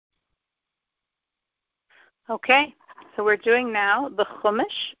Okay, so we're doing now the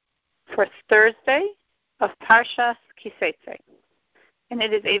Chumash for Thursday of Parshas Kiseitze, and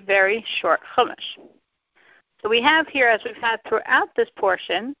it is a very short Chumash. So we have here, as we've had throughout this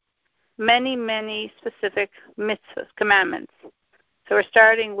portion, many, many specific mitzvahs, commandments. So we're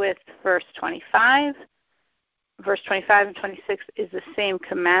starting with verse 25. Verse 25 and 26 is the same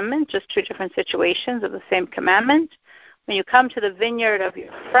commandment, just two different situations of the same commandment. When you come to the vineyard of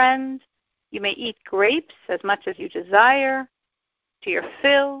your friend, you may eat grapes as much as you desire to your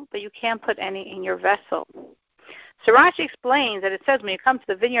fill, but you can't put any in your vessel. So Rashi explains that it says when you come to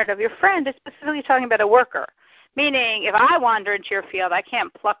the vineyard of your friend, it's specifically talking about a worker. Meaning, if I wander into your field, I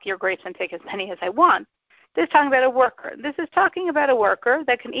can't pluck your grapes and take as many as I want. This is talking about a worker. This is talking about a worker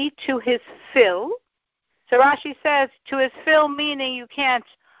that can eat to his fill. So Rashi says to his fill, meaning you can't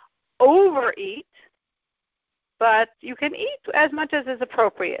overeat, but you can eat as much as is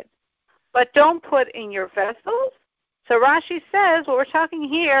appropriate. But don't put in your vessels. So Rashi says what we're talking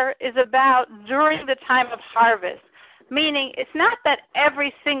here is about during the time of harvest, meaning it's not that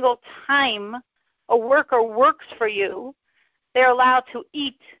every single time a worker works for you, they're allowed to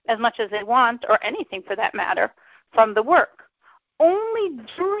eat as much as they want, or anything for that matter, from the work. Only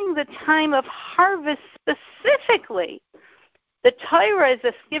during the time of harvest specifically, the Torah is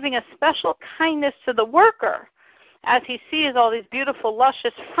just giving a special kindness to the worker as he sees all these beautiful,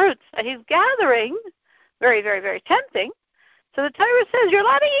 luscious fruits that he's gathering, very, very, very tempting. So the Torah says you're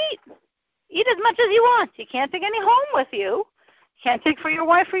allowed to eat. Eat as much as you want. You can't take any home with you. You can't take for your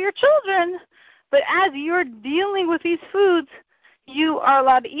wife or your children. But as you're dealing with these foods, you are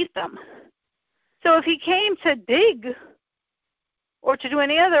allowed to eat them. So if he came to dig or to do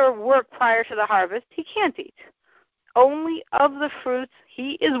any other work prior to the harvest, he can't eat. Only of the fruits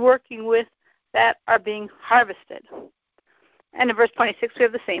he is working with that are being harvested. And in verse 26, we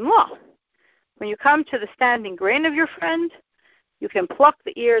have the same law. When you come to the standing grain of your friend, you can pluck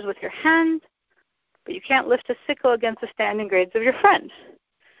the ears with your hand, but you can't lift a sickle against the standing grains of your friend,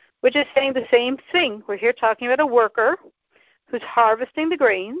 which is saying the same thing. We're here talking about a worker who's harvesting the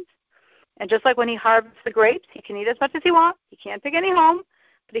grains, and just like when he harvests the grapes, he can eat as much as he wants. He can't take any home,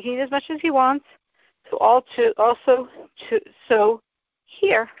 but he can eat as much as he wants. So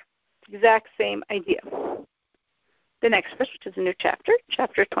here, exact same idea. The next verse, which is a new chapter,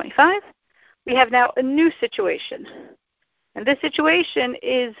 chapter 25, we have now a new situation. And this situation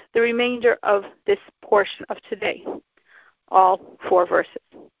is the remainder of this portion of today, all 4 verses.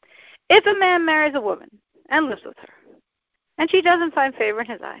 If a man marries a woman and lives with her, and she doesn't find favor in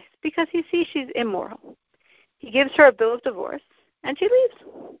his eyes because he sees she's immoral, he gives her a bill of divorce, and she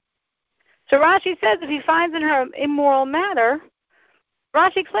leaves. So Rashi says if he finds in her an immoral matter,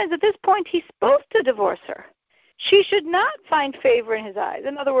 Rashi explains at this point he's supposed to divorce her. She should not find favor in his eyes.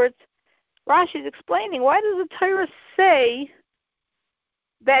 In other words, Rashi is explaining, why does the Torah say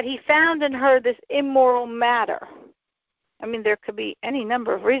that he found in her this immoral matter? I mean, there could be any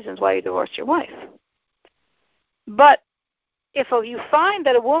number of reasons why you divorce your wife. But if you find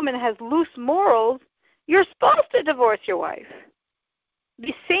that a woman has loose morals, you're supposed to divorce your wife.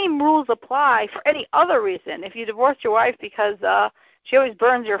 The same rules apply for any other reason. If you divorce your wife because she always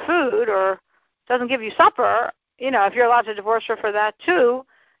burns your food or doesn't give you supper, if you're allowed to divorce her for that too,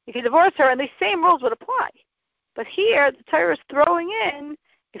 you can divorce her, and these same rules would apply. But here, the Torah is throwing in,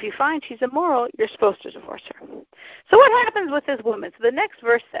 if you find she's immoral, you're supposed to divorce her. So what happens with this woman? So the next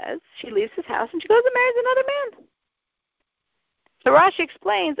verse says, she leaves his house and she goes and marries another man. So Rashi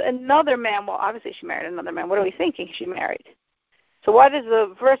explains another man. Well, obviously she married another man. What are we thinking she married? So why does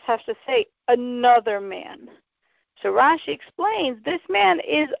the verse have to say another man? So Rashi explains this man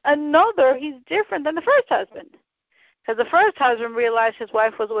is another. He's different than the first husband. Because the first husband realized his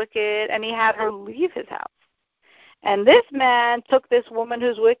wife was wicked and he had her leave his house. And this man took this woman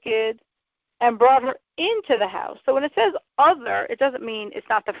who's wicked and brought her into the house. So when it says other, it doesn't mean it's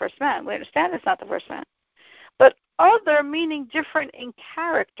not the first man. We understand it's not the first man. But other meaning different in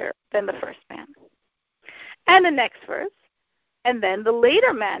character than the first man. And the next verse, and then the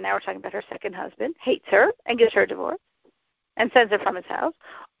later man, now we're talking about her second husband, hates her and gives her a divorce and sends her from his house.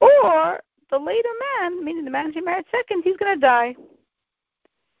 Or the later man, meaning the man she married second, he's going to die.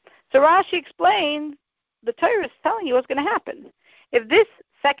 So Rashi explains, the Torah is telling you what's going to happen. If this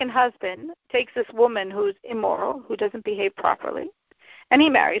second husband takes this woman who's immoral, who doesn't behave properly, and he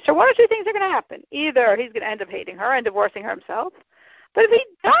marries her, one or two things are going to happen. Either he's going to end up hating her and divorcing her himself, but if he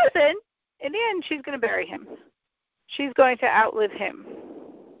doesn't, in the end, she's going to bury him. She's going to outlive him.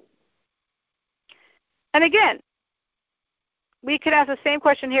 And again, we could ask the same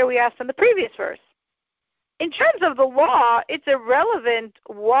question here we asked in the previous verse. in terms of the law, it's irrelevant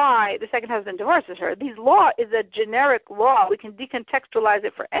why the second husband divorces her. This law is a generic law. We can decontextualize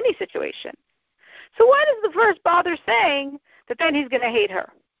it for any situation. So why does the verse bother saying that then he's going to hate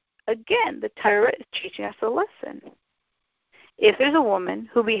her? Again, the Torah is teaching us a lesson. If there's a woman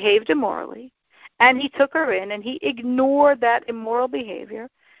who behaved immorally, and he took her in, and he ignored that immoral behavior,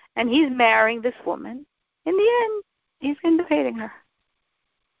 and he's marrying this woman, in the end, he's going to be hating her.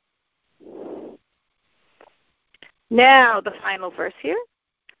 Now, the final verse here.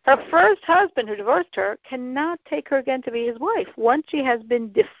 Her first husband who divorced her cannot take her again to be his wife. Once she has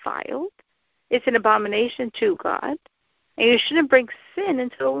been defiled, it's an abomination to God, and you shouldn't bring sin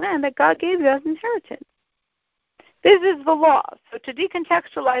into the land that God gave you as inheritance. This is the law. So to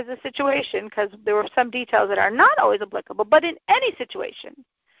decontextualize the situation, because there were some details that are not always applicable, but in any situation,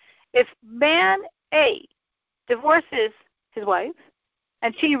 if man A divorces his wife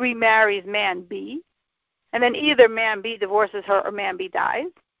and she remarries man B, and then either man B divorces her or man B dies,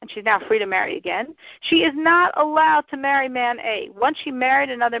 and she's now free to marry again, she is not allowed to marry man A. Once she married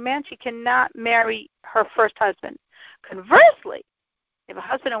another man, she cannot marry her first husband. Conversely, if a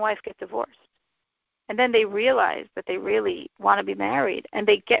husband and wife get divorced, and then they realize that they really want to be married, and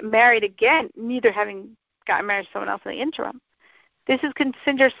they get married again, neither having gotten married to someone else in the interim, this is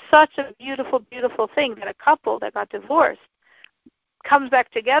considered such a beautiful, beautiful thing that a couple that got divorced comes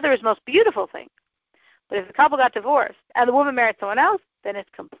back together is the most beautiful thing. But if the couple got divorced and the woman married someone else, then it's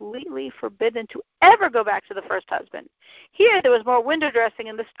completely forbidden to ever go back to the first husband. Here, there was more window dressing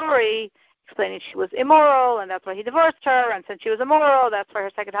in the story, explaining she was immoral, and that's why he divorced her, and since she was immoral, that's why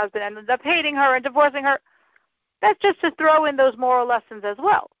her second husband ended up hating her and divorcing her. That's just to throw in those moral lessons as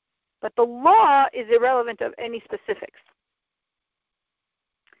well. But the law is irrelevant of any specifics.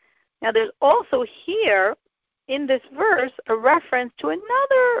 Now, there's also here, in this verse, a reference to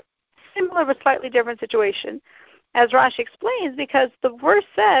another similar but slightly different situation, as Rashi explains, because the verse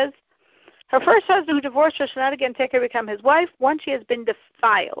says, her first husband who divorced her shall not again take her to become his wife once she has been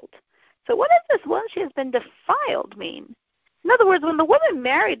defiled. So what does this once she has been defiled mean? In other words, when the woman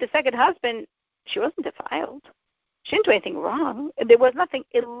married the second husband, she wasn't defiled. She didn't do anything wrong. There was nothing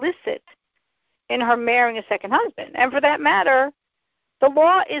illicit in her marrying a second husband. And for that matter, the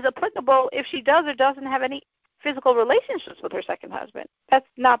law is applicable if she does or doesn't have any physical relationships with her second husband. That's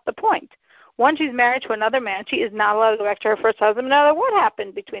not the point. Once she's married to another man, she is not allowed to go back to her first husband, no matter what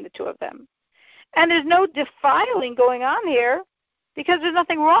happened between the two of them. And there's no defiling going on here because there's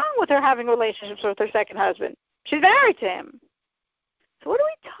nothing wrong with her having relationships with her second husband. She's married to him. So what are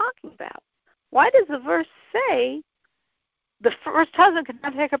we talking about? Why does the verse say the first husband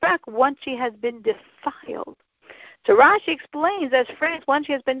cannot take her back once she has been defiled? So Rashi explains that phrase, once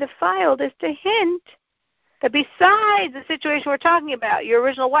she has been defiled, is to hint that besides the situation we're talking about, your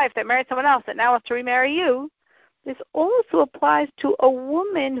original wife that married someone else that now wants to remarry you, this also applies to a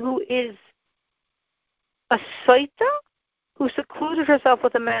woman who is a soita, who secluded herself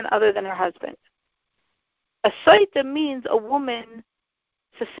with a man other than her husband. A soita means a woman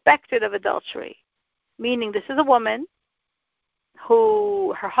suspected of adultery, meaning this is a woman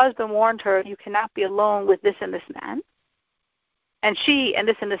who her husband warned her, you cannot be alone with this and this man. And she and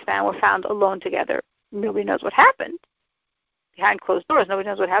this man were found alone together. Nobody knows what happened. Behind closed doors, nobody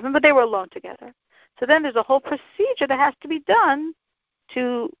knows what happened, but they were alone together. So then there's a whole procedure that has to be done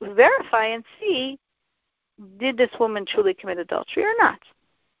to verify and see, did this woman truly commit adultery or not?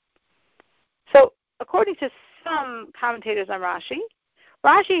 So according to some commentators on Rashi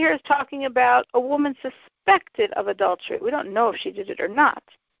here is talking about a woman suspected of adultery. We don't know if she did it or not.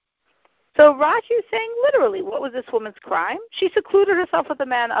 So Rashi is saying literally, what was this woman's crime? She secluded herself with a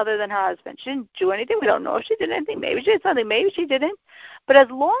man other than her husband. She didn't do anything. We don't know if she did anything. Maybe she did something. Maybe she didn't. But as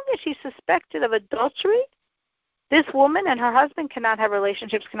long as she's suspected of adultery, this woman and her husband cannot have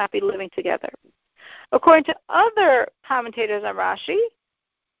relationships, cannot be living together. According to other commentators on Rashi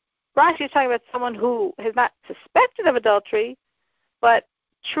is talking about someone who has not suspected of adultery, but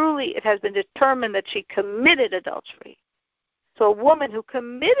truly it has been determined that she committed adultery. So a woman who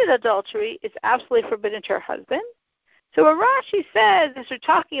committed adultery is absolutely forbidden to her husband. So when Rashi says, as we're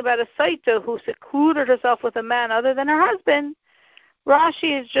talking about a saita who secluded herself with a man other than her husband,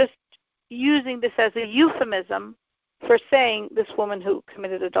 Rashi is just using this as a euphemism for saying this woman who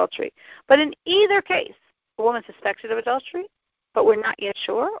committed adultery. But in either case, a woman suspected of adultery, but we're not yet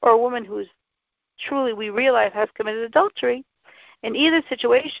sure, or a woman who's truly we realize has committed adultery, in either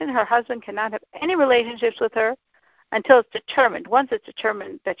situation, her husband cannot have any relationships with her until it's determined. Once it's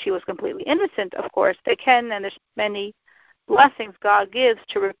determined that she was completely innocent, of course, they can, and there's many blessings God gives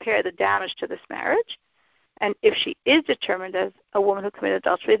to repair the damage to this marriage. And if she is determined as a woman who committed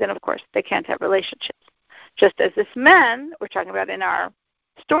adultery, then, of course, they can't have relationships. Just as this man, we're talking about in our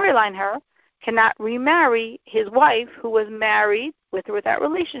storyline here, cannot remarry his wife who was married with or without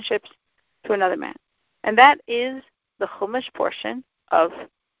relationships to another man. And that is the Chumash portion of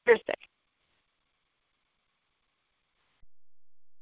Thursday.